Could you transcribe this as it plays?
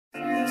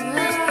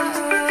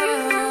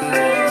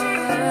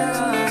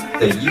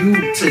that you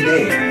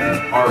today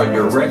are a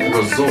direct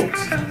result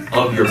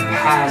of your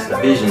past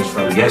visions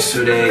from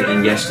yesterday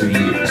and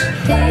yesteryears.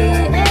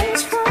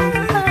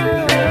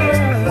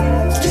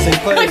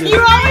 Like you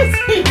always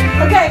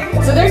okay,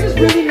 so they're just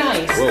really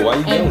nice. Whoa, why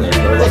you yelling?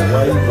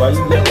 Why you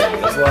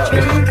yelling? That's why.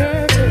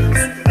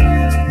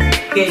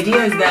 The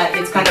idea is that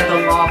it's kind of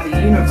the law of the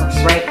universe,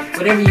 right?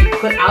 Whatever you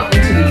put out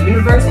into the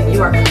universe and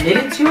you are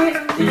committed to it,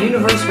 the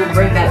universe will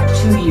bring that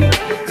to you.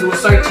 You will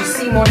start to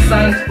see more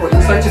signs for it.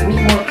 You'll start to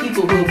meet more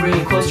people who will bring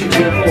you closer to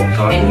your goal.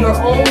 And your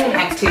own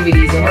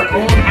activities and your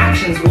own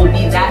actions will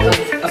be that of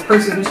a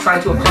person who's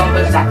trying to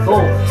accomplish that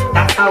goal.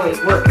 That's how it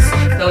works.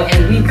 So,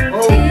 and we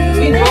both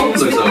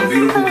Look so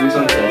beautiful, do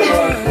something.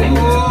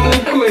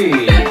 Oh,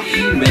 queen.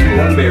 You make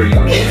one berry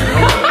on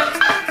there.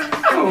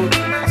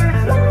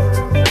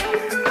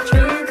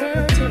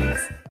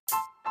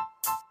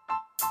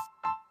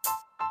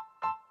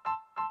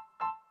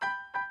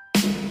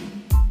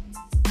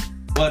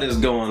 What is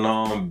going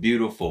on,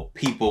 beautiful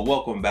people?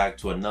 Welcome back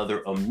to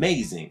another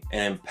amazing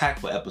and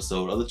impactful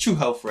episode of the True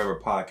Health Forever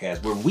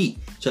podcast, where we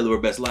share our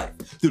best life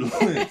through the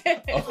lens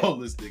of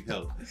holistic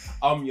health.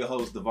 I'm your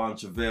host, Devon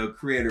Travell,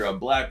 creator of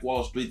Black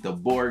Wall Street, the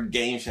board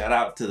game. Shout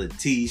out to the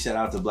T, shout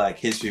out to Black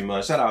History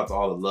Month, shout out to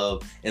all the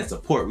love and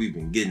support we've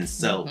been getting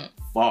so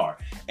far.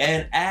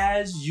 And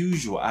as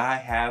usual, I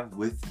have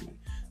with me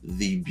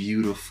the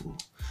beautiful,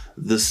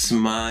 the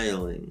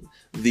smiling,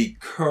 the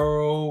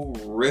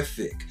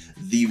curl-rific,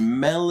 the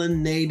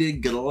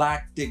melanated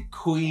galactic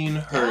queen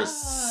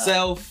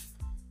herself.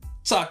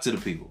 Talk to the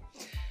people.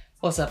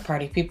 What's up,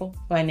 party people?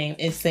 My name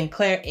is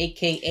Sinclair,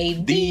 aka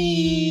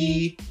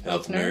The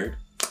Health Nerd.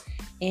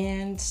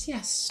 And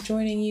yes,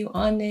 joining you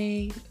on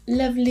a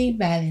lovely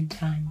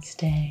Valentine's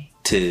Day.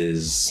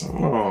 Tis.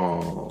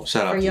 Oh,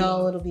 shout out for to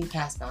y'all. love. It'll be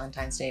past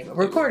Valentine's Day, but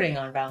we're recording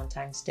on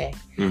Valentine's Day.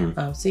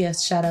 So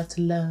yes, shout out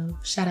to love,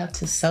 shout out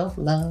to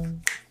self-love.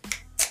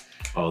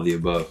 All the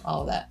above.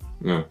 All that.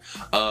 Yeah.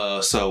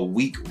 So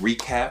week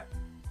recap.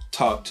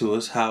 Talk to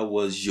us. How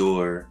was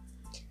your,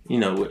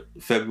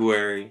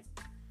 February,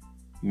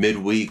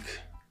 midweek,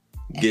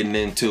 getting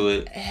into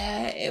it?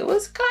 It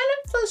was kind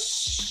of a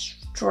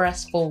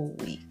stressful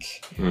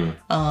week.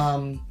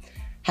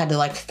 Had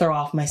to throw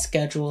off my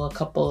schedule a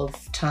couple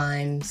of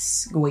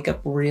times, wake up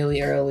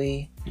really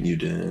early. You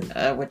did.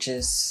 Which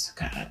is,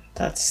 God,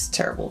 that's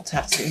terrible to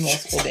have to do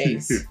multiple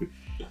days.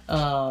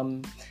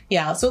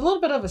 Yeah, so a little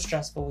bit of a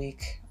stressful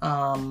week.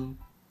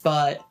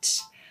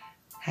 But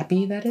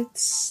happy that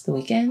it's the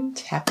weekend.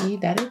 Happy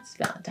that it's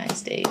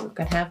Valentine's Day. We're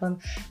gonna have a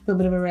little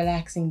bit of a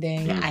relaxing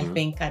day. I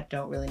think I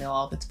don't really know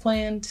all of it's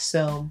planned,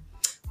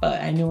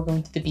 but I know we're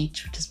going to the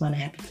beach, which is my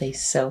happy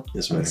place. So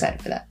yes, I'm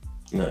excited for that.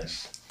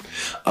 Nice.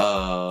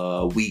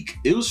 Week.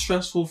 It was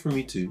stressful for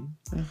me too.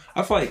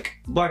 I feel like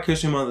Black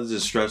History Month is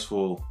just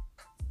stressful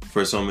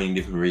for so many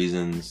different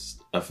reasons.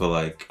 I feel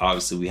like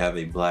obviously we have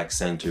a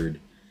Black-centered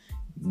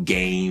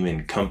game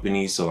and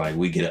company, so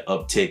we get an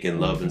uptick in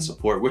love and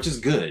support, which is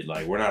good.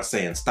 We're not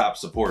saying stop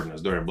supporting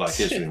us during Black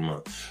History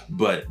Month,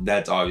 but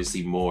that's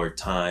obviously more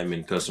time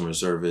and customer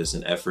service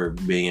and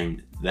effort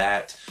being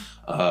that.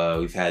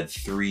 We've had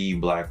 3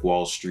 Black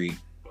Wall Street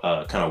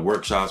kind of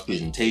workshops,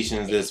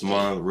 presentations this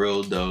month,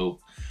 real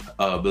dope.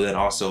 But then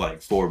also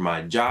for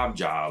my job,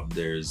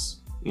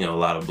 there's a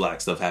lot of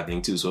Black stuff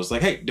happening too. So it's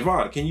hey,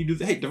 Devon, can you do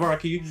that? Hey, Devon,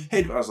 can you?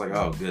 Hey, Devon. I was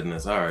oh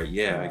goodness, all right,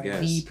 yeah, I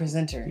guess. The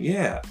presenter.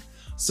 Yeah.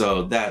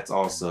 So that's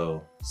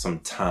also some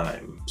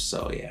time.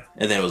 So yeah.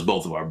 And then it was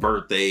both of our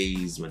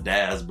birthdays, my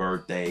dad's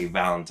birthday,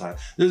 Valentine.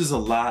 There's just a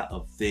lot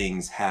of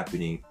things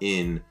happening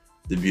in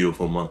the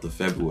beautiful month of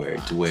February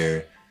to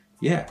where,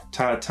 yeah,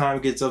 time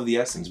gets of the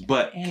essence.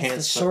 But and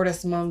it's the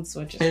shortest months,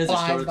 which is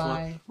flies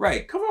by. Month.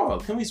 Right. Come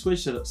on. Can we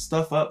switch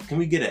stuff up? Can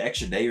we get an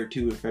extra day or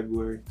 2 in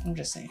February? I'm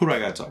just saying. Who do I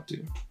got to talk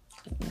to?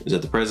 Is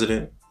that the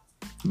president?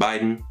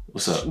 Biden?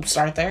 What's up?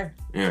 Start there.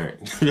 All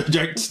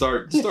right.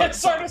 start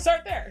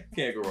there.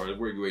 Can't go wrong.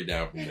 Work your way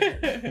down from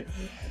there.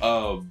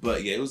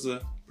 But yeah, it was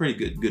a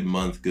pretty good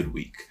month, good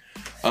week.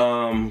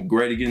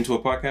 Ready to get into a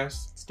podcast?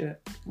 Let's do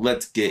it.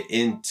 Let's get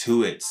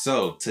into it.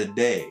 So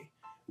today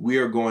we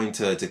are going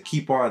to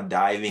keep on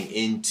diving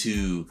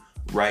into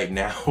right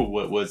now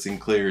what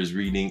Sinclair is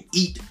reading,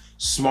 Eat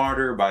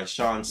Smarter by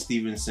Shawn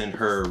Stevenson,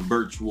 her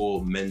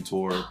virtual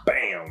mentor.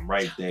 Bam,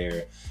 right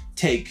there.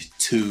 Take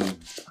 2.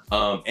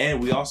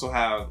 And we also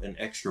have an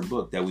extra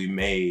book that we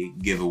may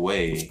give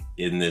away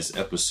in this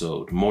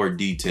episode. More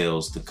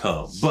details to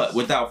come. But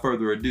without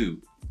further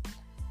ado,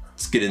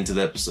 let's get into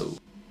the episode.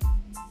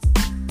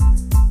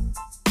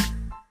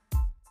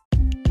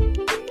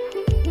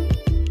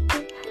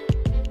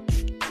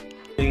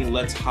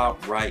 Let's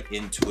hop right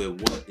into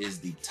it. What is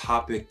the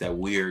topic that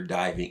we're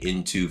diving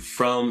into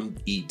from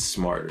Eat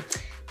Smarter?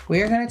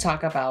 We're going to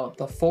talk about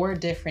the 4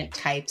 different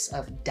types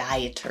of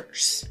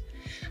dieters.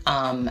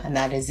 And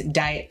that is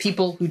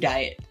people who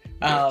diet.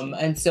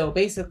 And so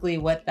basically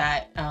what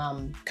that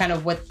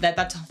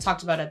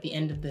talked about at the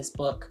end of this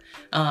book,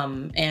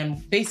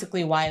 and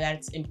basically why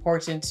that's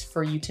important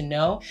for you to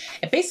know.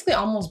 It basically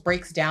almost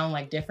breaks down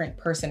like different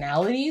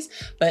personalities,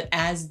 but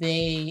as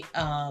they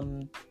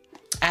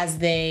as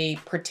they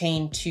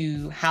pertain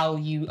to how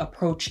you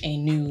approach a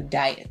new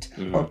diet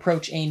or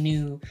approach a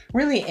new,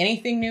 really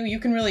anything new. You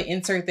can really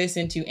insert this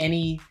into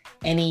any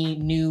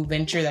new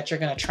venture that you're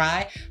going to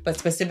try, but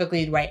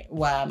specifically, right,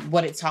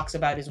 what it talks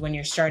about is when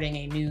you're starting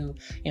a new,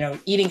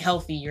 eating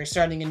healthy, you're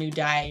starting a new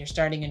diet, you're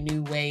starting a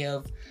new way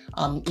of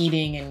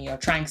eating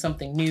and, trying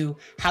something new.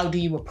 How do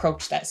you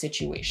approach that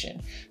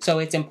situation? So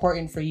it's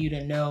important for you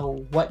to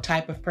know what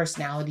type of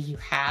personality you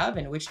have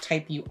and which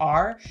type you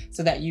are,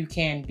 so that you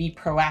can be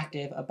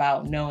proactive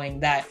about knowing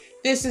that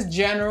this is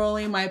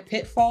generally my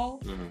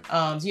pitfall.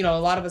 A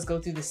lot of us go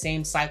through the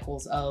same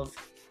cycles of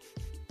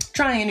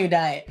trying a new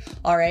diet,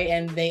 all right,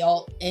 and they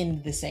all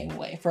end the same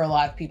way for a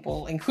lot of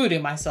people,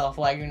 including myself.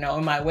 Like, in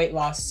my weight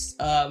loss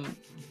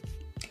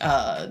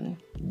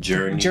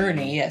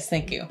journey, yes,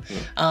 thank you.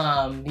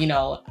 I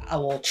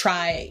will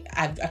try.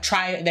 I've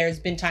tried. There's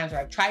been times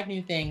where I've tried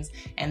new things,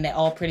 and they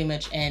all pretty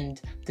much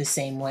end the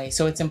same way.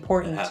 So it's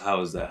important.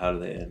 How is that? How do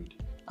they end?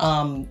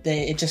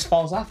 It just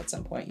falls off at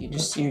some point.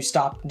 You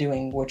stop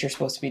doing what you're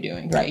supposed to be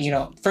doing, right?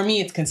 For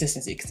me, it's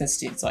consistency.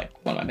 Consistency is like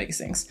one of my biggest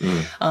things.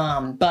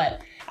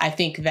 But I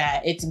think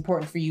that it's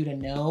important for you to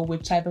know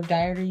which type of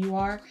dieter you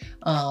are,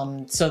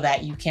 so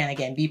that you can,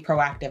 again, be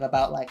proactive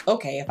about like,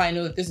 okay, if I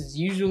know that this is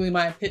usually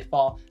my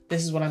pitfall,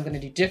 this is what I'm going to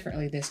do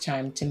differently this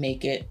time to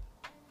make it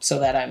so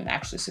that I'm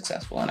actually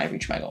successful and I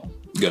reach my goal.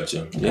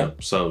 Gotcha. Yeah.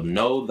 So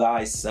know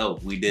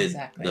thyself. We did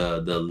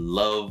the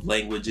love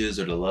languages,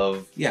 or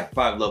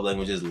 5 love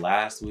languages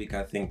last week,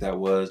 I think that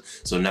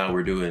was. So now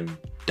we're doing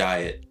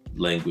diet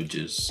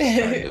languages.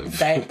 Kind of.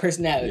 Diet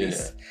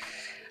personalities. Yeah.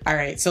 All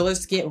right. So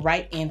let's get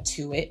right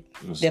into it.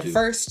 The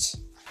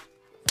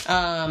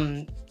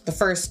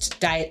first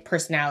diet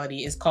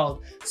personality is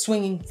called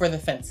swinging for the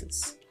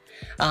fences.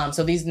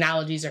 So these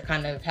analogies are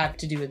kind of have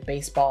to do with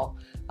baseball.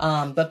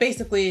 But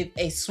basically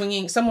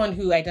someone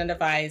who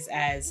identifies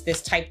as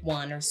this type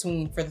 1 or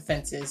swinging for the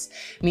fences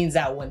means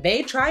that when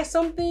they try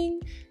something,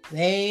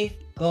 they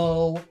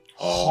go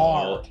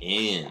hard.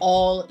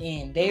 All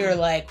in. They are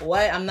like,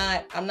 what? I'm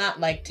not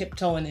like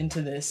tiptoeing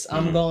into this.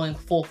 I'm going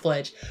full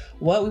fledged.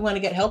 What? We want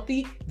to get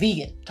healthy?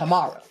 Vegan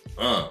tomorrow.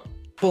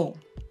 Boom.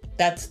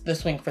 That's the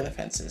swing for the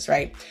fences,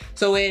 right?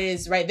 So it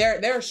is, right,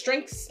 there are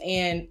strengths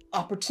and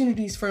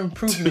opportunities for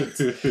improvement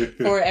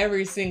for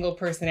every single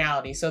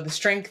personality. So the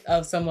strength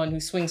of someone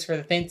who swings for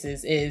the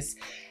fences is,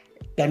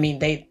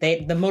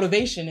 the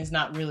motivation is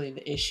not really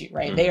the issue,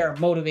 right? They are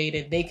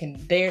motivated.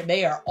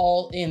 They are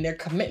all in. Their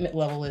commitment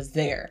level is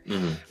there,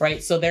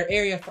 right? So their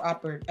area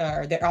for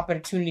their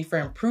opportunity for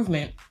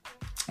improvement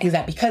is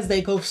that because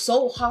they go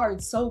so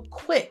hard, so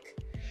quick,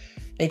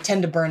 they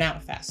tend to burn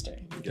out faster.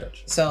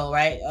 Gotcha. So,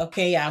 right,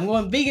 okay, I'm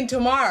going vegan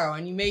tomorrow,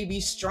 and you may be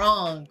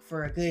strong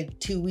for a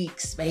good 2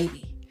 weeks,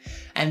 maybe.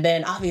 And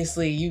then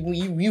obviously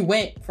you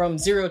went from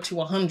 0 to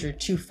 100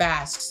 too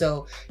fast.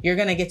 So you're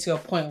going to get to a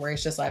point where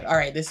it's just like, all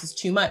right, this is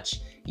too much.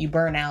 You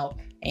burn out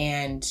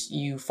and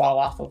you fall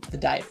off of the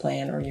diet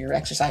plan or your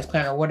exercise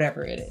plan or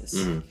whatever it is.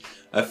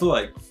 I feel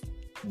like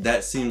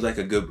that seems like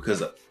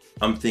because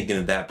I'm thinking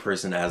of that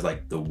person as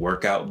like the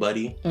workout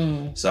buddy.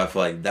 So I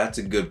feel like that's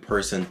a good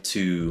person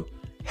to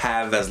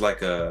have as like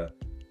the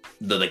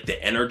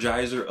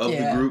energizer of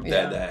the group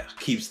that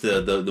keeps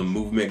the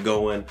movement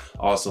going.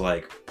 Also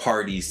like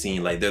party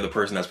scene, like they're the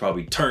person that's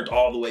probably turned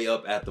all the way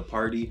up at the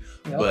party,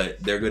 but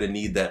they're gonna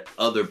need that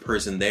other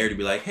person there to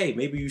be like, hey,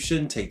 maybe you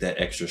shouldn't take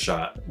that extra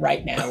shot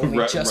right now when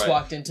we just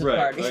walked into the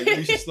party. Like,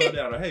 you should slow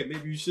down, or hey,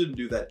 maybe you shouldn't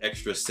do that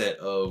extra set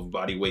of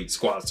body weight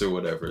squats or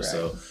whatever. Right.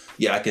 So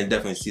yeah, I can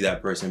definitely see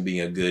that person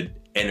being a good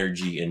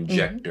energy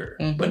injector,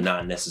 but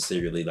not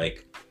necessarily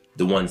like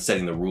the one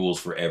setting the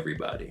rules for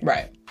everybody.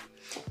 Right.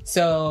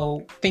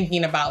 So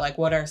thinking about like,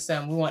 what are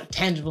we want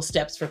tangible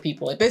steps for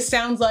people. If this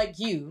sounds like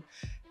you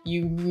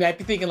might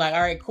be thinking like,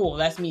 all right, cool,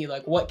 that's me.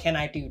 Like, what can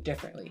I do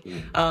differently?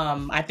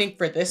 I think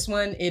for this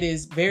one, it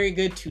is very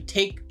good to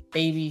take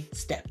baby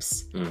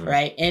steps,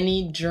 right?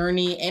 Any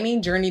journey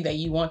that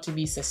you want to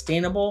be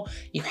sustainable,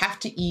 you have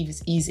to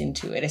ease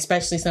into it,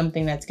 especially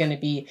something that's going to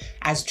be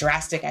as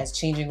drastic as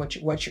changing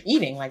what you're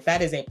eating. Like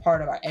that is a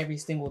part of our every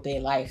single day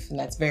life. And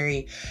that's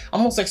very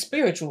almost like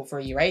spiritual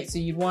for you, right? So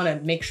you'd want to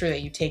make sure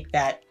that you take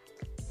that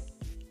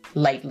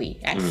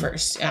lightly at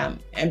first.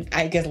 And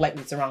I guess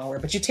lightly is the wrong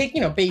word, but you take,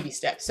 baby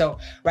steps. So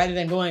rather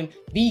than going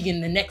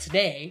vegan the next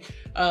day,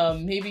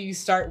 maybe you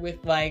start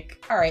with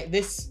like, all right,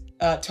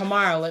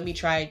 tomorrow, let me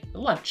try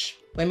lunch.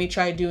 Let me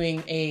try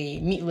doing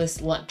a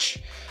meatless lunch.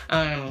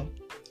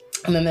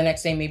 And then the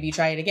next day, maybe you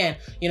try it again.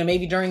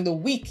 Maybe during the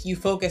week, you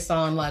focus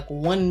on like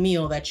one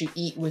meal that you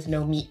eat with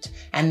no meat.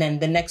 And then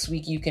the next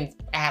week you can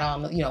add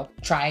on,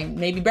 try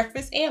maybe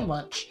breakfast and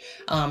lunch.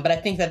 But I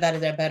think that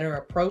is a better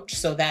approach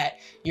so that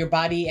your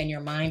body and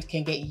your mind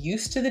can get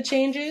used to the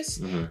changes.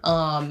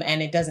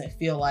 And it doesn't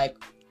feel like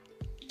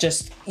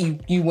just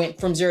you went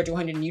from 0 to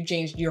 100 and you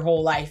changed your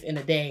whole life in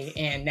a day,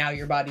 and now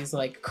your body's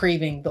like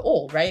craving the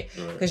old, right?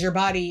 Because our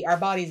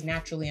bodies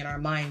naturally and our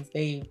minds,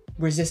 they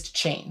resist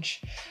change.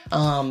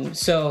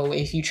 So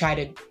if you try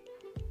to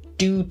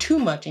do too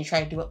much and you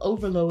try to do an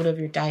overload of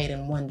your diet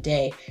in one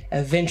day,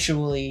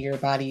 eventually your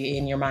body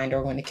and your mind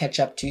are going to catch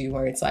up to you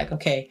where it's like,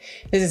 okay,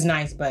 this is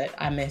nice, but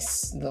I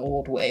miss the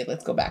old way.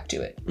 Let's go back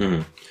to it.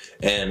 Mm-hmm.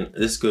 And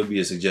this could be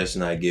a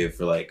suggestion I give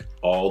for like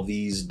all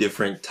these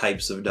different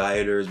types of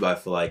dieters, but I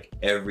feel like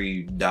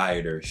every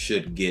dieter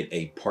should get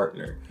a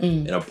partner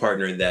and a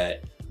partner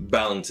that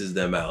balances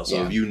them out.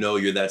 So if you know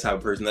you're that type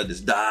of person that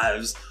just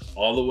dives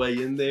all the way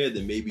in there,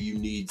 then maybe you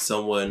need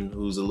someone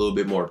who's a little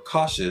bit more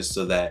cautious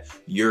so that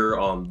you're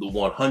on the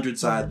 100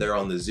 side, they're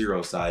on the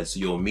 0 side, so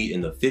you'll meet in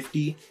the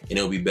 50 and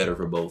it'll be better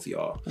for both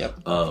y'all.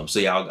 So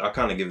yeah, I'll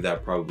kind of give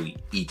that probably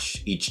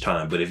each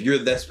time. But if you're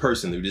this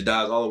person who just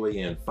dives all the way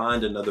in,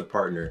 find another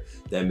partner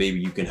that maybe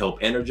you can help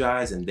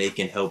energize and they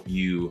can help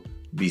you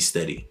be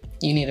steady.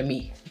 You need a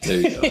me. There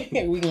you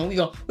go. we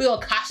gonna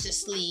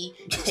cautiously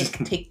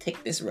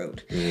take this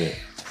road. Yeah.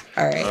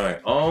 All right.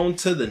 On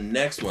to the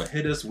next one.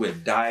 Hit us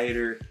with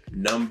dieter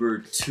number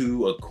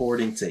 2,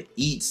 according to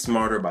Eat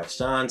Smarter by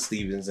Sean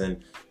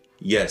Stevenson.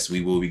 Yes, we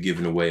will be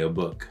giving away a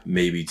book.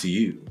 Maybe to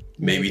you.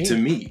 Maybe to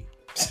me.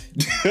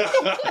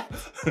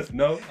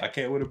 No, I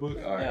can't win a book.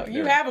 All right. No,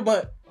 you have a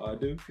book. I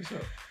do, for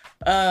sure.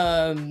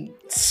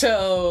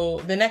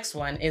 So the next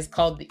one is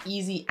called The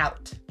Easy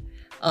Out.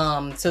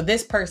 So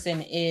this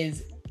person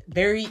is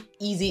very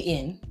easy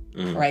in,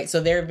 right? So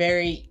they're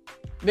very,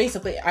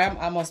 basically, I'm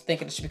almost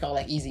thinking it should be called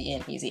like easy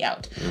in, easy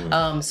out.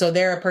 So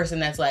they're a person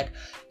that's like,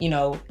 you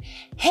know,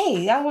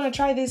 hey, I want to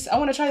try this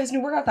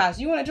new workout class.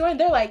 You want to join?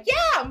 They're like,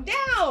 yeah, I'm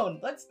down.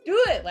 Let's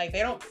do it. Like,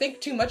 they don't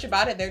think too much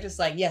about it. They're just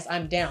like, yes,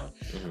 I'm down.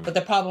 But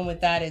the problem with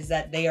that is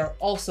that they are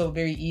also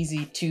very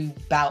easy to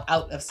bow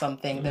out of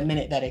something the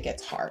minute that it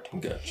gets hard.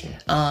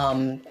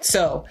 Gotcha.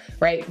 So,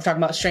 right, we're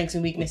talking about strengths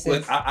and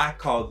weaknesses. I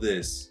call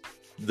this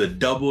the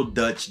double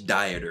Dutch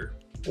dieter.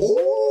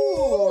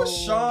 Oh,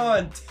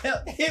 Sean,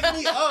 hit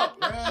me up,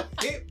 bro.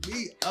 Hit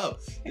me up.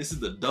 This is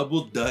the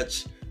double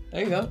Dutch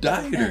There you go.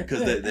 dieter,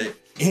 because they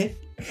in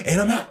and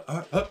I'm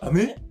out. I'm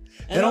in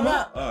and I'm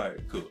out. All right,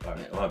 cool. All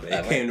right, my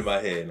bad. It came to my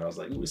head and I was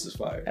like, ooh, this is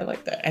fire. I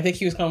like that. I think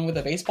he was coming with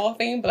a baseball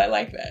thing, but I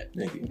like that.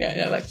 Thank you.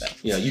 Yeah, I like that.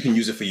 Yeah, you can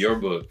use it for your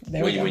book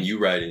when you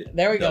write it.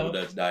 There we go. Double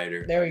Dutch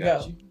dieter. There we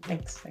go. You.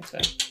 Thanks,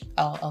 man.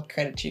 I'll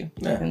credit you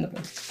in the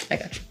book. I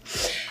got you.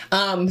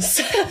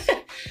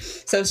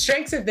 So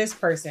strengths of this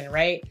person,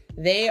 right?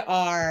 They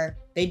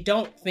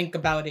don't think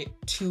about it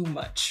too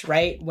much,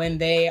 right? When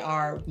they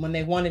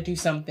want to do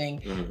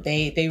something,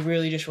 they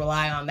really just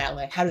rely on that.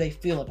 Like, how do they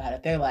feel about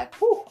it? They're like,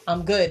 whew,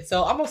 I'm good.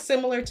 So almost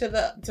similar to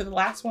the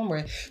last one,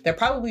 where they're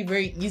probably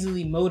very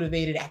easily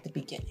motivated at the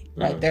beginning,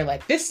 right? They're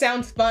like, this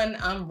sounds fun.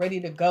 I'm ready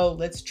to go.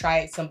 Let's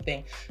try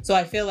something. So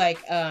I feel like,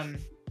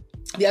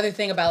 the other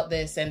thing about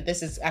this, and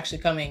this is actually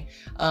coming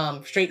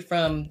straight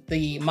from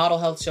the Model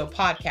Health Show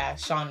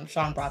podcast,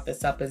 Sean brought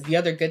this up, is the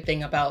other good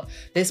thing about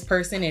this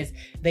person is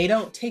they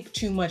don't take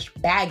too much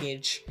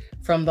baggage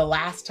from the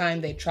last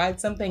time they tried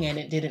something and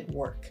it didn't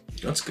work.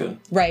 That's good.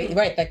 Right.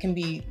 That can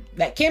be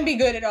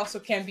good. It also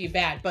can be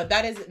bad, but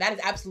that is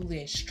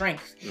absolutely a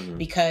strength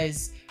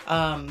because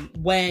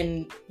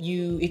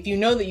if you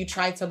know that you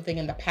tried something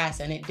in the past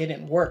and it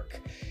didn't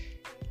work,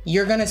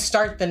 you're going to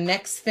start the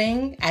next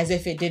thing as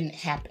if it didn't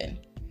happen,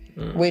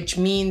 which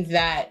means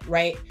that,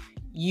 right,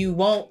 you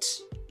won't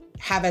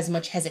have as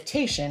much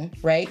hesitation,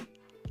 right,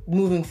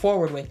 moving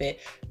forward with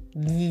it.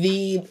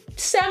 The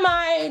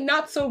semi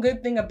not so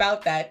good thing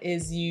about that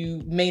is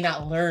you may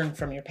not learn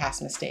from your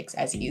past mistakes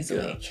as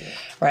easily,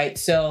 right?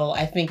 So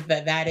I think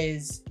it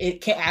as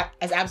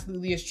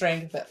absolutely a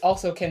strength, but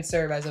also can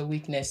serve as a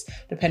weakness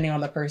depending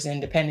on the person,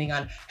 depending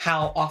on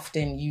how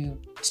often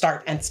you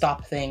start and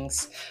stop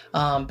things.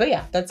 But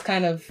yeah, that's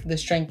kind of the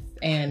strength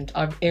and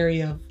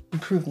area of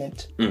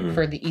improvement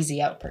for the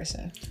easy out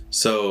person.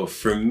 So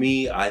for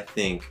me, I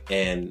think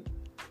I'm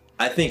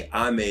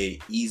a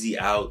easy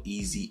out,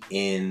 easy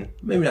in,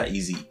 maybe not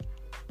easy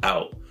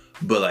out,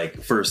 but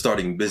like for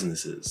starting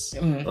businesses.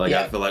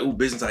 I feel like, ooh,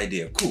 business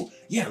idea, cool.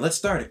 Yeah, let's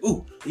start it.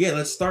 Ooh, yeah,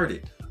 let's start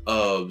it.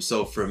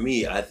 So for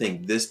me, I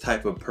think this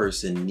type of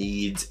person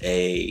needs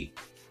a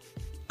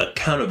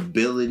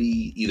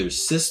accountability, either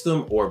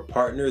system or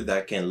partner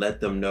that can let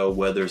them know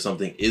whether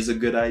something is a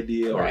good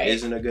idea or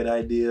isn't a good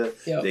idea.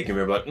 They can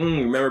remember, like,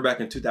 remember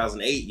back in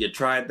 2008, you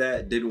tried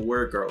that, didn't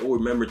work, or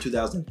remember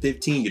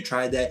 2015, you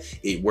tried that,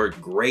 it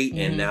worked great,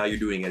 and now you're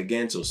doing it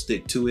again, so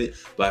stick to it.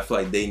 But I feel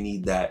like they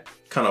need that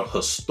kind of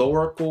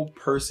historical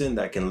person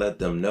that can let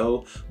them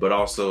know, but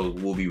also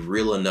will be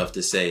real enough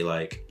to say,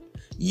 like,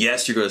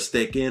 yes, you're gonna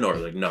stick in, or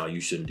like, no, you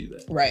shouldn't do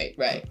that. Right.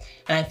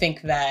 And I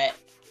think that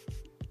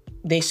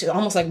they should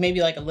almost like maybe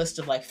like a list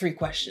of like 3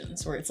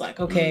 questions where it's like,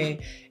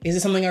 okay, is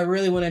this something I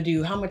really want to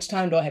do? How much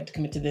time do I have to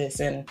commit to this?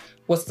 And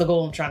what's the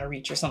goal I'm trying to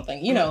reach or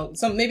something? You know,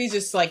 so maybe it's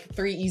just like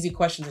 3 easy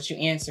questions that you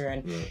answer,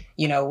 and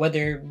you know,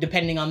 whether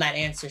depending on that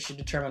answer should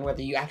determine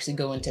whether you actually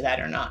go into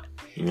that or not.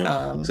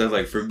 So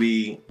like for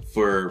me,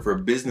 for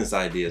business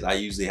ideas, I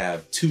usually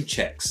have 2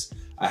 checks.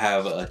 I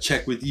have a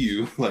check with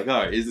you. Like,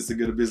 all right, is this a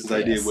good business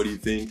idea? Yes. What do you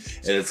think?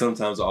 And then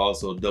sometimes I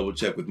also double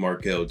check with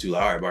Markel too.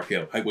 Like, all right,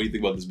 Markel, what do you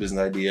think about this business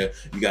idea?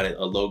 You got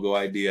a logo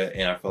idea.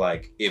 And I feel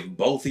like if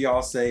both of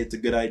y'all say it's a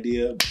good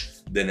idea,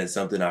 then it's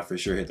something I for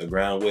sure hit the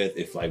ground with.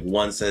 If like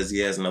one says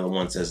yes, another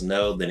one says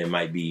no, then it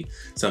might be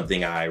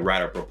something I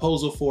write a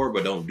proposal for,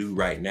 but don't do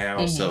right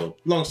now. So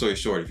long story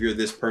short, if you're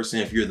this person,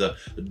 if you're the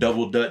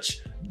double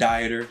Dutch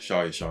dieter,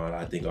 sorry, Sean,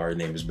 I think our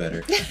name is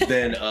better,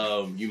 then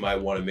you might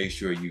want to make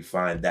sure you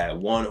find that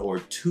one or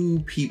two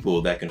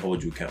people that can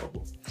hold you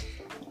accountable.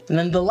 And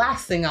then the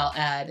last thing I'll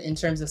add in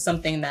terms of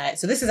something that,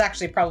 so this is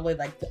actually probably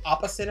like the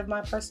opposite of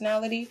my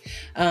personality.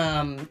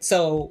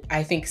 So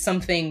I think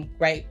something,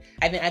 right?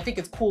 I think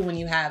it's cool when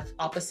you have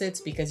opposites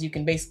because you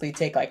can basically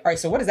take like, all right,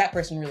 so what is that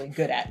person really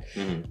good at?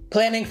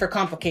 Planning for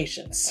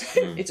complications.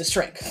 It's a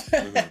strength.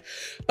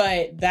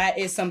 But that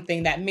is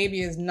something that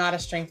maybe is not a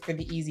strength for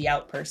the easy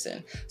out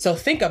person. So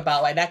think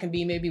about like, that can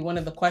be maybe one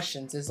of the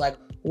questions is like,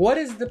 what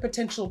is the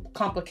potential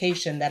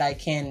complication that I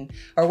can,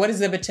 or what is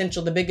the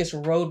biggest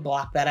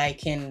roadblock that I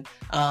can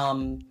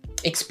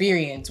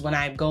experience when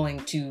I'm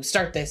going to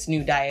start this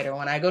new diet or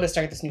when I go to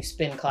start this new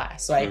spin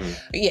class? Like,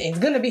 yeah, it's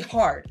going to be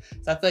hard.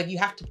 So I feel like you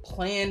have to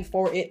plan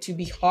for it to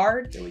be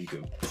hard. So you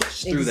can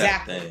push through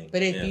that thing.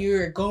 But if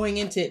you're going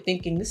into it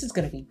thinking, this is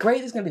going to be great,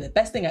 this is going to be the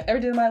best thing I've ever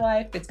did in my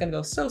life, it's going to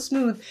go so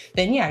smooth,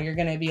 then yeah, you're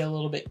going to be a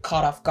little bit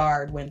caught off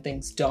guard when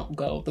things don't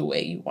go the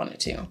way you want it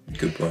to.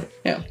 Good point.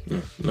 Yeah.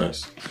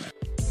 Nice.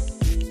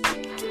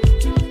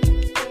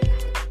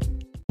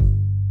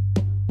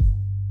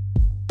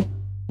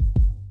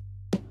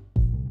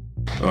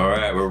 All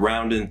right, we're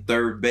rounding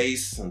third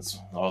base. Since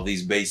all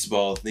these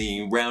baseball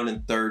themed,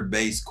 rounding third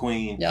base,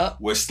 Queen. Yep.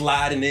 We're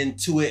sliding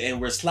into it, and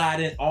we're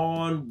sliding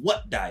on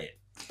what diet?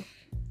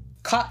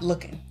 Caught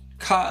looking.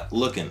 Caught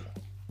looking.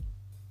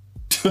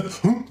 So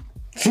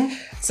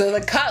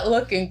the caught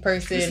looking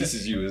person. This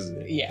is you,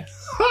 isn't it? Yeah.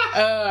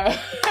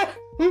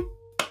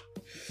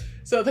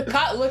 So the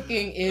caught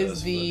looking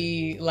is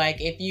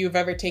like, if you've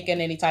ever taken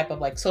any type of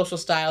like social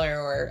style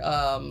or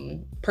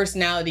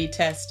personality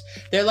test,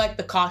 they're like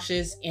the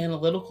cautious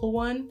analytical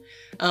one.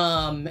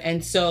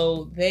 And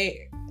so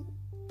they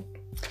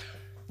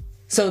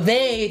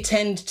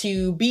tend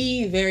to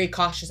be very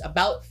cautious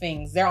about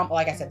things. They're,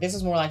 like I said, this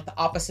is more like the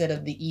opposite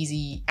of the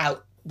easy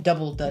out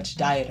double Dutch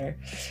dieter.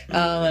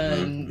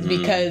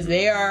 Because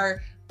they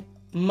are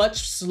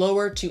much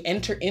slower to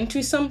enter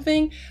into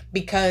something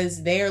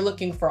because they are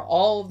looking for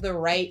all of the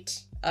right,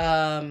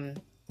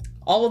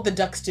 all of the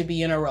ducks to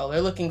be in a row.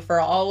 They're looking for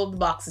all of the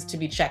boxes to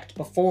be checked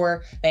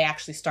before they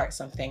actually start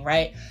something,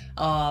 right?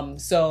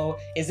 So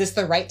is this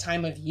the right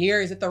time of year?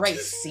 Is it the right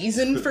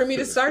season for me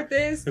to start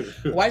this?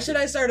 Why should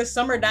I start a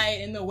summer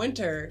diet in the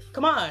winter?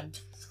 Come on.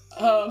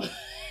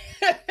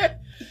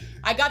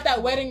 I got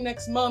that wedding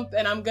next month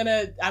and I'm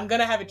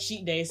gonna have a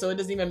cheat day, so it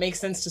doesn't even make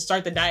sense to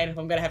start the diet if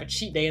I'm gonna have a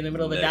cheat day in the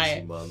middle of the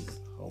diet. Month.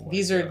 Oh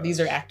these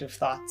are active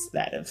thoughts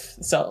that have,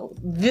 so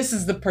this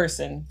is the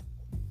person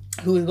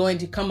who is going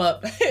to come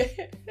up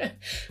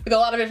with a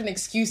lot of different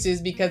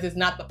excuses because it's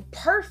not the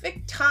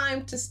perfect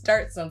time to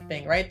start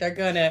something, right?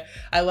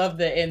 I love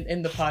that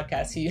in the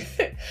podcast he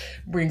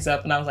brings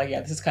up, and I was like,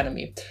 yeah, this is kind of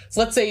me. So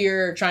let's say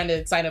you're trying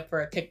to sign up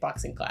for a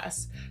kickboxing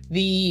class.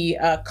 The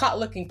caught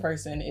looking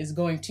person is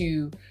going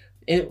to,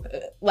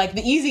 like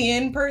the easy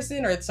in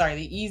person,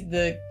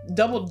 the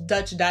double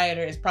Dutch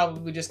dieter is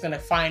probably just going to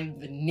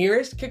find the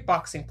nearest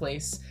kickboxing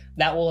place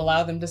that will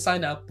allow them to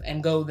sign up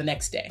and go the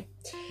next day.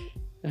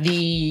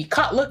 The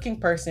caught looking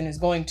person is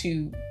going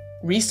to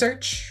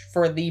research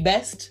for the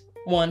best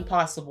one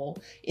possible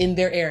in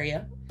their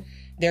area.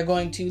 They're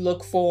going to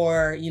look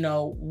for,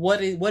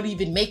 what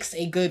even makes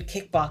a good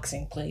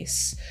kickboxing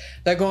place.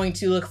 They're going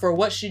to look for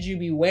what should you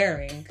be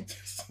wearing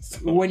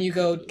when you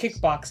go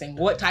kickboxing.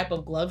 What type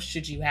of gloves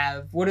should you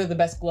have? What are the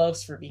best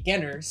gloves for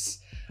beginners?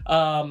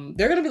 They're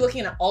going to be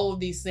looking at all of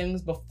these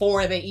things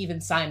before they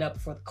even sign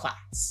up for the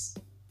class.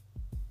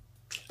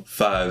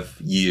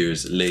 5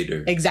 years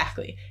later.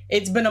 Exactly.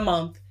 It's been a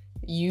month.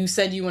 You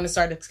said you want to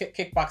start a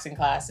kickboxing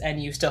class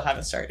and you still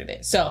haven't started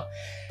it. So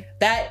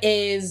that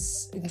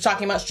is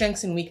talking about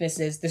strengths and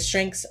weaknesses. The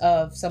strengths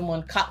of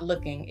someone caught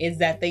looking is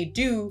that they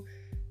do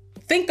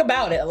think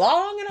about it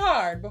long and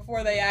hard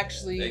before they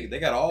actually... They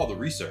got all the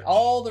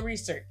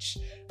research.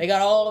 They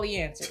got all the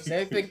answers.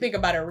 They think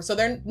about it. So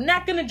they're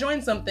not going to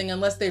join something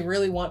unless they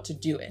really want to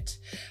do it.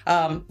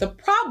 The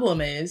problem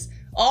is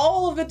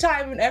all of the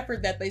time and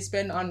effort that they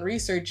spend on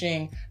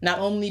researching not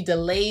only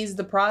delays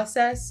the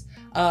process,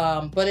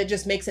 but it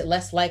just makes it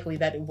less likely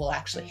that it will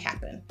actually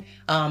happen.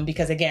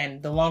 Because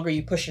again, the longer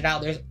you push it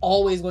out, there's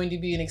always going to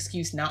be an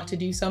excuse not to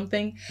do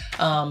something.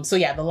 So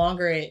yeah, the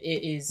longer it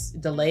is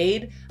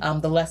delayed,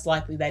 the less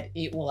likely that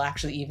it will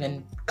actually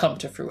even come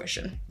to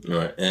fruition.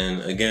 Right.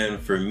 And again,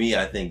 for me,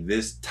 I think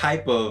this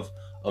type of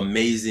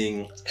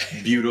amazing,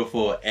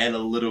 beautiful,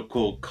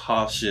 analytical,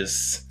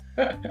 cautious,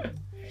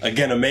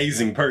 again,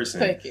 amazing person.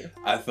 Thank you.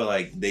 I feel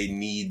like they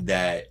need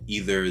that,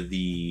 either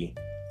the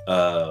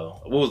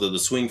what was it, the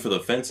swing for the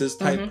fences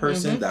type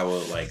person that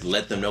will like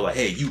let them know like,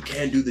 hey, you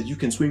can do that, you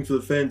can swing for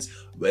the fence,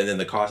 and then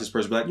the cautious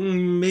person will be like,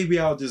 maybe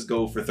I'll just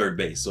go for third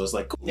base. So it's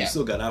like, cool, you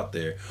still got out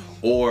there.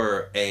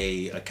 Or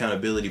a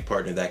accountability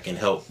partner that can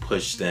help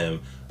push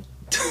them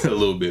a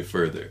little bit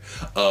further.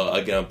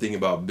 Again, I'm thinking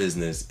about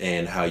business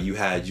and how you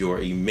had your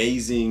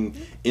amazing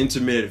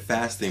intermittent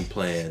fasting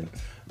plan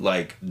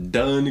like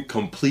done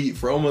complete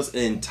for almost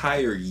an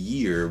entire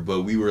year,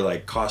 but we were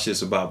like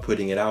cautious about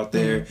putting it out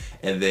there.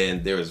 And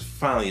then there was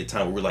finally a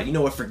time where we're like, you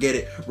know what, forget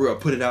it, we're gonna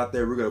put it out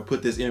there, we're gonna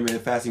put this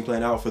intermittent fasting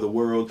plan out for the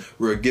world,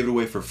 we're gonna give it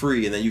away for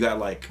free. And then you got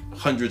like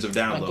hundreds of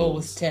downloads. My goal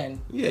was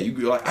 10. Yeah, you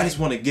like, I just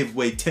want to give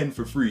away 10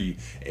 for free,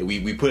 and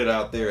we put it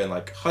out there and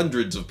like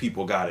hundreds of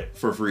people got it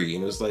for free.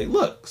 And it was like,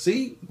 look,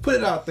 see, put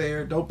it out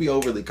there, don't be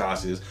overly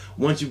cautious.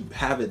 Once you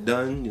have it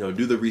done, you know,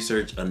 do the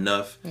research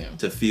enough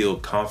to feel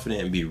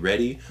confident and be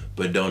ready,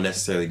 but don't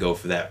necessarily go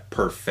for that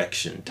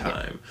perfection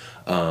time.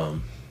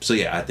 So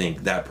yeah, I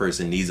think that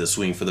person needs a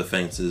swing for the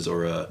fences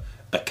or a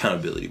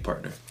accountability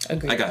partner.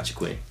 Agreed. I got you,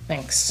 Queen.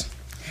 Thanks.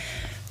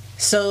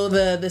 So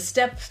the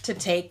step to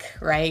take,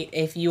 right,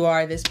 if you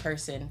are this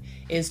person,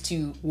 is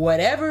to,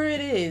 whatever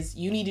it is,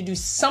 you need to do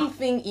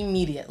something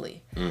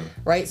immediately,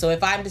 right? So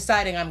if I'm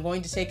deciding I'm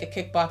going to take a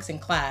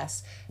kickboxing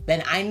class,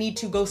 then I need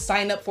to go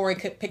sign up for a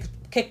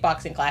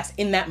kickboxing class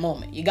in that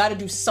moment. You got to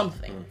do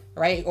something,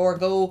 right? Or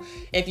go,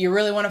 if you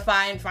really want to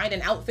find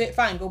an outfit,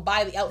 fine, go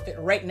buy the outfit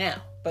right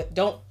now. But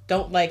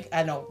don't like,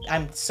 I know,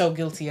 I'm so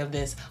guilty of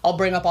this. I'll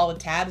bring up all the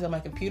tabs on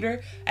my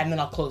computer and then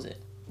I'll close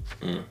it.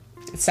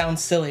 It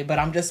sounds silly, but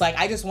I'm just like,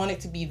 I just want it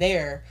to be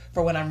there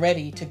for when I'm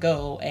ready to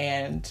go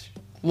and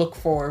look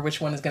for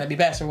which one is going to be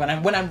best, or when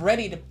I'm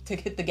ready to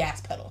hit the gas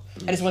pedal.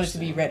 I just want it to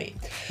be ready.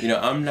 You know,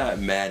 I'm not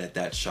mad at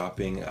that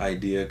shopping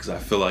idea, because I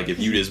feel like if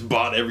you just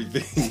bought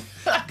everything,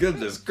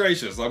 goodness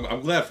gracious, I'm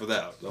glad for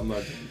that. I'm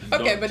not.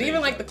 Okay, but even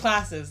like the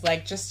classes,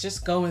 like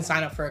just go and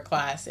sign up for a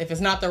class. If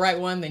it's not the right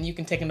one, then you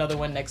can take another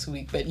one next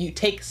week. But you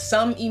take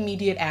some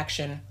immediate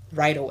action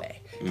right away,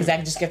 because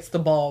that just gets the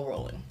ball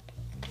rolling.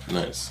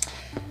 Nice.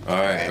 All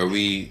right, are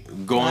we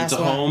going Last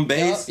to one. home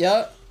base?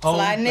 Yep. Home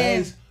Sliding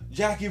base. in.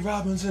 Jackie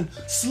Robinson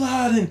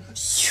sliding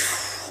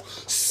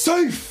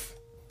safe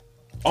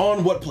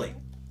on what plate?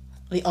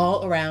 The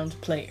all-around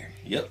player.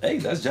 Yep. Hey,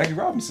 that's Jackie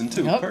Robinson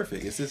too. Yep.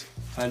 Perfect. It's just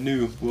I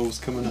knew what was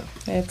coming up.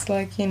 It's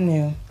like you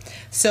knew.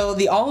 So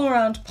the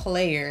all-around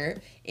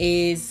player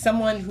is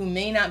someone who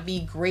may not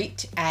be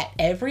great at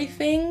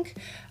everything,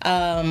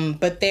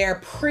 but they're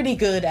pretty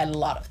good at a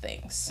lot of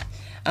things.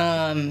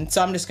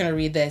 So I'm just going to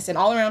read this. An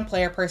all-around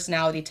player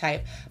personality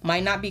type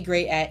might not be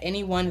great at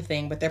any one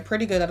thing, but they're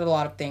pretty good at a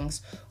lot of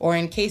things. Or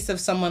in case of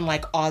someone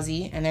like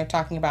Ozzie, and they're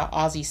talking about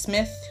Ozzie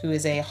Smith, who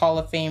is a Hall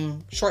of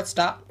Fame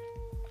shortstop.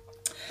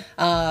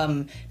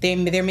 They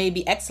may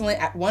be excellent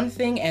at one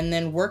thing and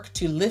then work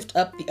to lift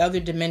up the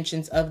other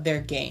dimensions of their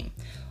game.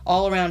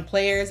 All-around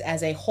players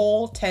as a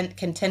whole can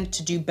tend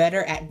to do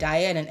better at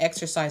diet and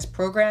exercise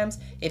programs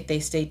if they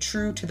stay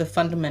true to the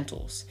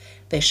fundamentals.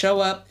 They show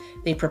up,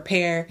 they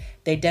prepare,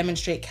 they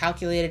demonstrate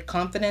calculated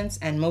confidence,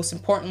 and most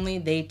importantly,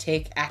 they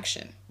take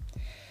action.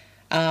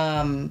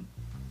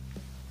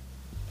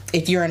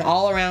 If you're an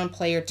all-around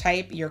player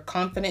type, you're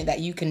confident that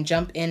you can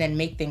jump in and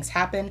make things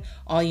happen.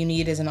 All you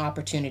need is an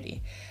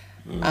opportunity.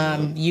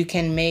 You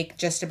can make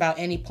just about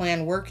any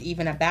plan work,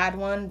 even a bad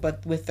one,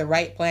 but with the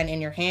right plan in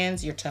your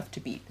hands, you're tough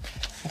to beat.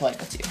 I feel like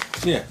that's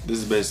you. Yeah, this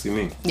is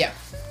basically me. Yeah.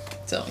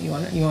 So you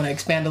wanna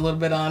expand a little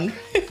bit on?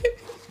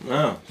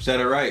 No,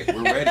 said it right.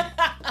 We're ready.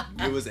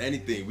 Give us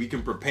anything. We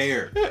can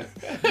prepare.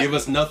 Give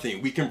us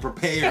nothing. We can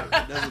prepare.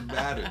 It doesn't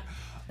matter.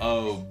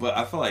 But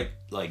I feel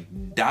like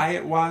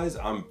diet wise,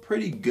 I'm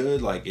pretty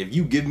good. Like if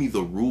you give me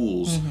the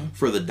rules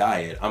for the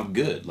diet, I'm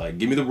good. Like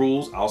give me the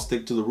rules, I'll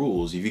stick to the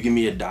rules. If you give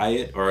me a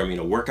diet or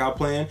a workout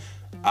plan,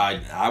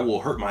 I will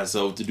hurt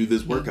myself to do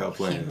this workout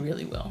plan. You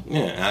really will.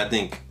 Yeah, and I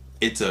think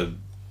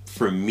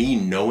for me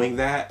knowing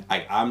that,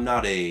 I'm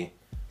not a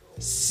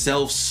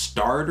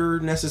self-starter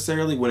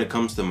necessarily when it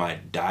comes to my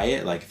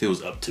diet. Like if it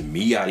was up to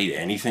me, I'd eat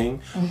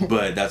anything.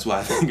 But that's why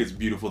I think it's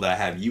beautiful that I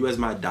have you as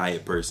my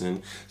diet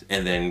person,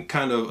 and then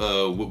kind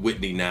of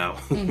Whitney now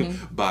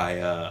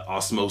by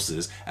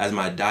osmosis as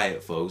my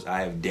diet folks.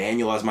 I have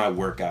Daniel as my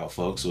workout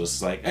folks. So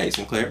it's like, hey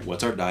Sinclair,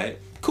 what's our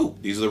diet? Cool,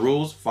 these are the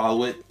rules,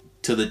 follow it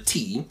to the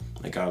T.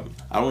 Like I don't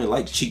really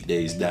like cheat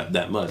days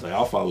that much. Like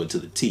I'll follow it to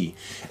the T.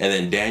 And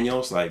then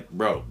Daniel's like,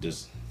 bro,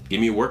 just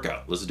give me a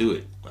workout. Let's do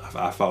it.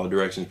 I follow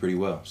directions pretty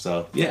well.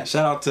 So yeah,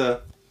 shout out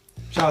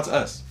to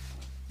us.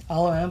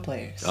 All around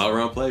players. All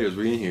around players,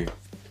 we're in here.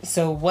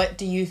 So what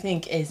do you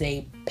think is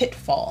a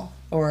pitfall,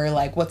 or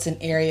like what's an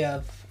area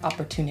of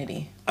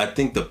opportunity? I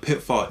think the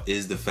pitfall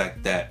is the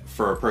fact that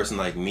for a person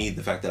like me,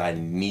 the fact that I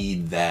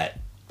need that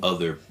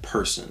other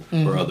person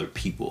or other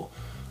people.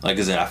 Like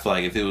I said, I feel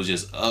like if it was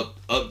just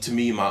up to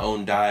me, my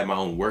own diet, my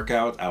own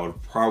workout, I would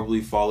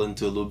probably fall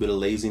into a little bit of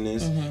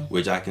laziness,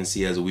 which I can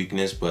see as a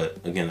weakness. But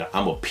again,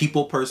 I'm a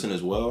people person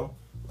as well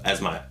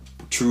as my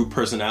true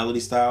personality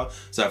style.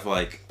 So I feel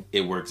like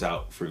it works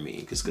out for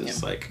me because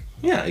it's like,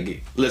 yeah,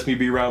 it lets me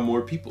be around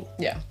more people.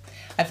 Yeah.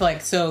 I feel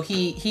like, so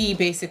he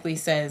basically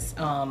says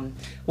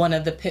one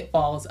of the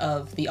pitfalls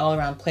of the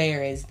all-around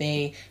player is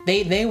they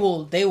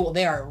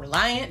are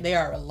reliant, they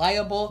are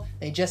reliable,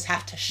 they just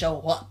have to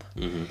show up.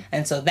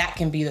 And so that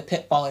can be the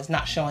pitfall, is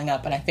not showing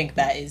up. And I think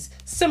that is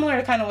similar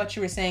to kind of what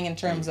you were saying in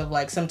terms of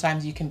like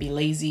sometimes you can be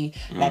lazy,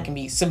 that can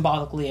be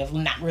symbolically of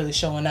not really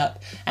showing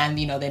up, and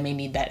you know they may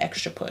need that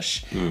extra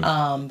push.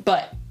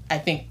 But I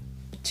think,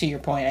 to your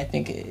point, I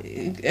think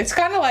it's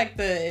kind of like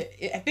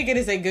I think it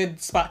is a good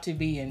spot to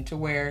be in, to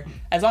where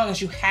as long as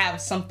you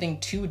have something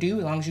to do,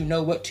 as long as you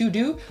know what to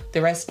do,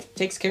 the rest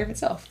takes care of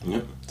itself.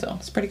 Yep. So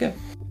it's pretty good.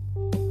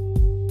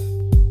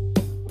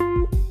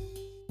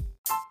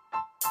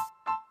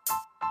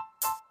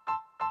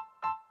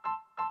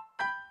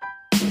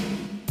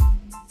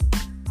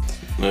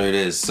 There it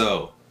is.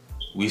 So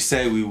we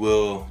say we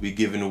will be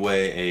giving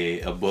away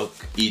a book,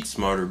 Eat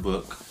Smarter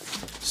book.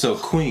 So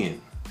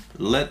Queen,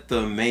 let the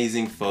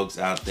amazing folks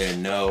out there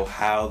know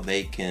how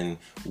they can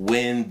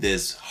win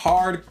this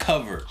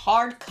hardcover.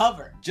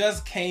 Hardcover.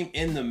 Just came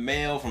in the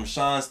mail from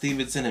Sean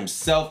Stevenson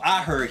himself.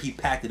 I heard he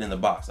packed it in the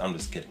box. I'm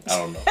just kidding. I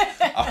don't know.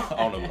 I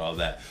don't know about all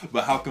that.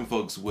 But how can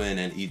folks win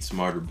an Eat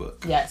Smarter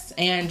book? Yes,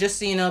 and just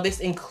so you know,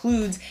 this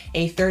includes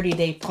a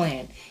 30-day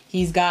plan.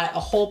 He's got a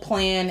whole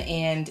plan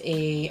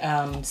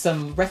and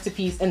some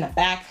recipes in the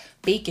back.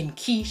 Bacon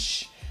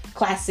quiche,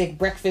 classic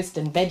breakfast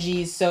and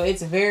veggies. So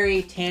it's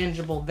very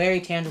tangible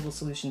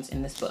solutions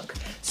in this book.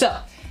 So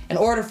in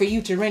order for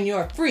you to win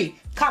your free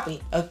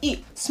copy of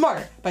Eat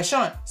Smarter by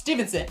Sean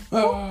Stevenson,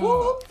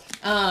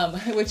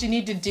 what you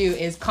need to do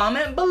is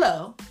comment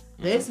below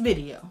this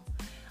video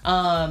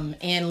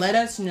and let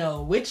us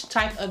know which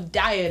type of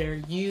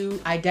dieter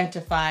you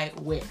identify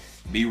with.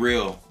 Be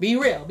real. Be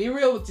real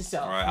with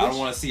yourself. All right, I don't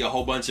want to see a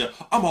whole bunch of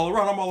I'm all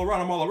around.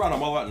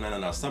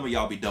 No. Some of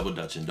y'all be double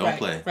dutching. Don't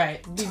play.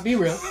 Right. Be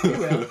real.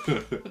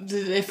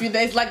 If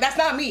it's like, that's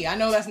not me. I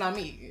know that's not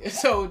me.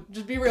 So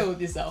just be real with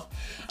yourself.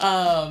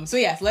 So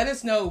yes, let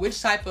us know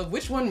which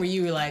one were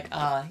you like,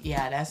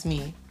 yeah, that's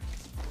me.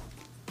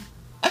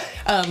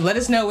 Let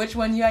us know which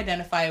one you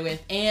identify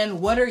with, and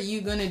what are you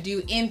gonna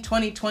do in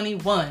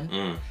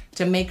 2021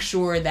 to make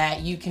sure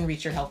that you can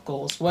reach your health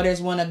goals. What is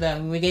one of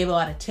them? We gave a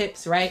lot of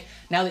tips, right?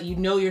 Now that you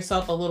know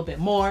yourself a little bit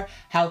more,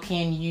 how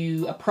can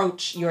you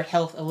approach your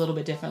health a little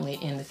bit differently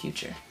in the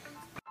future?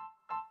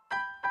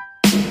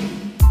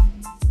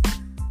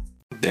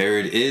 There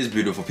it is,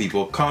 beautiful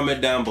people.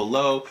 Comment down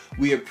below.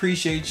 We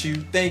appreciate you.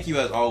 Thank you,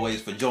 as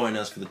always, for joining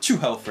us for the True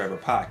Health Forever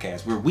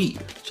podcast, where we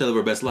share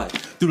our best life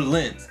through the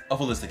lens of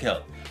holistic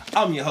health.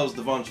 I'm your host,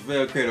 Devon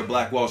Travell, creator of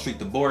Black Wall Street,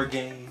 the board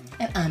game.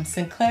 And I'm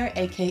Sinclair,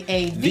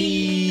 aka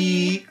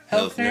the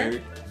Health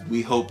Nerd.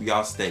 We hope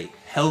y'all stay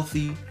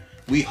healthy.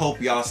 We hope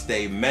y'all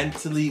stay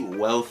mentally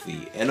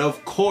wealthy. And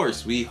of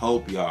course, we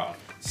hope y'all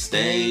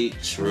stay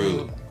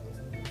true. True.